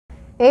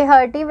A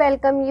hearty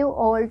welcome you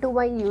all to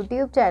my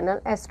YouTube channel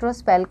Astro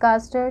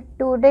Spellcaster.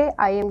 Today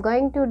I am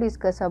going to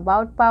discuss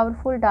about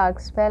powerful dark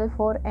spell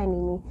for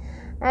enemy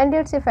and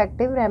its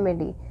effective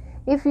remedy.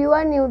 If you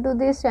are new to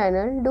this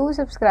channel, do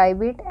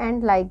subscribe it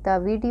and like the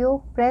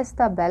video. Press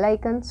the bell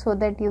icon so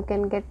that you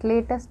can get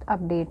latest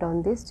update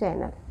on this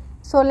channel.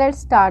 So let's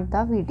start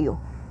the video.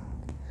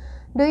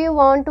 Do you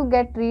want to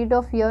get rid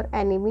of your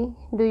enemy?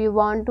 Do you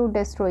want to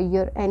destroy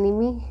your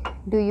enemy?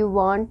 Do you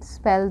want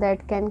spell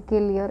that can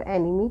kill your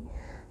enemy?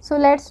 So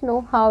let's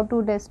know how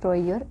to destroy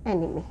your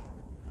enemy.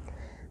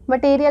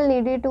 Material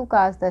needed to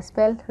cast the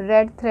spell: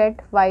 red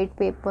thread, white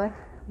paper,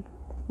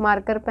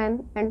 marker pen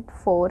and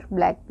 4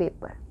 black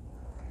paper.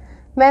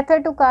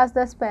 Method to cast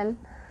the spell: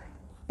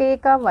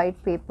 take a white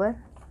paper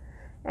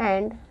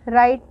and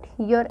write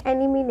your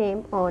enemy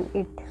name on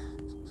it.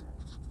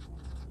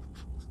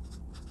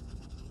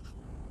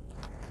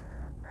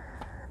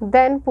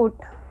 Then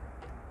put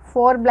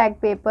 4 black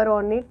paper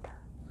on it.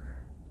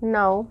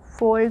 Now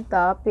fold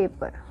the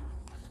paper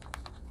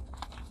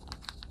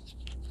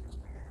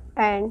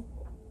and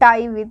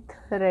tie with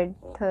red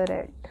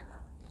thread.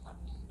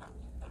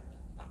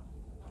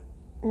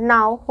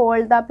 Now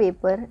hold the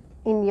paper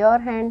in your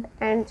hand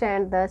and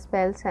chant the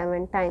spell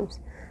 7 times.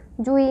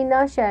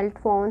 Juina Shalt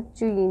Fons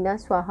Juina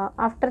Swaha.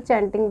 After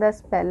chanting the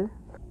spell,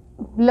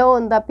 blow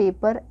on the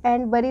paper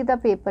and bury the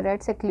paper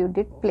at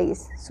secluded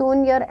place.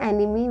 Soon your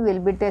enemy will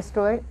be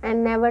destroyed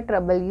and never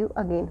trouble you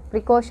again.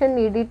 Precaution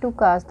needed to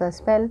cast the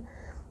spell.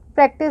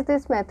 Practice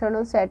this method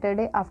on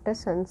Saturday after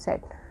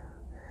sunset.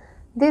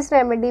 This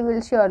remedy will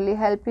surely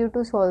help you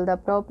to solve the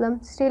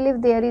problem. Still, if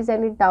there is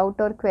any doubt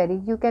or query,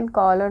 you can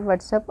call or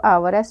WhatsApp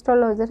our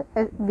astrologer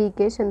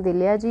BK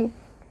Shandilya ji.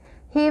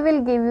 He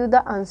will give you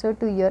the answer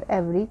to your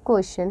every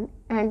question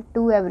and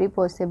do every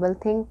possible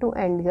thing to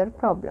end your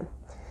problem.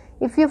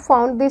 If you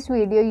found this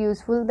video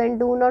useful, then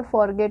do not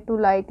forget to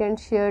like and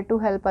share to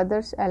help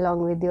others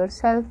along with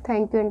yourself.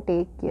 Thank you and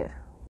take care.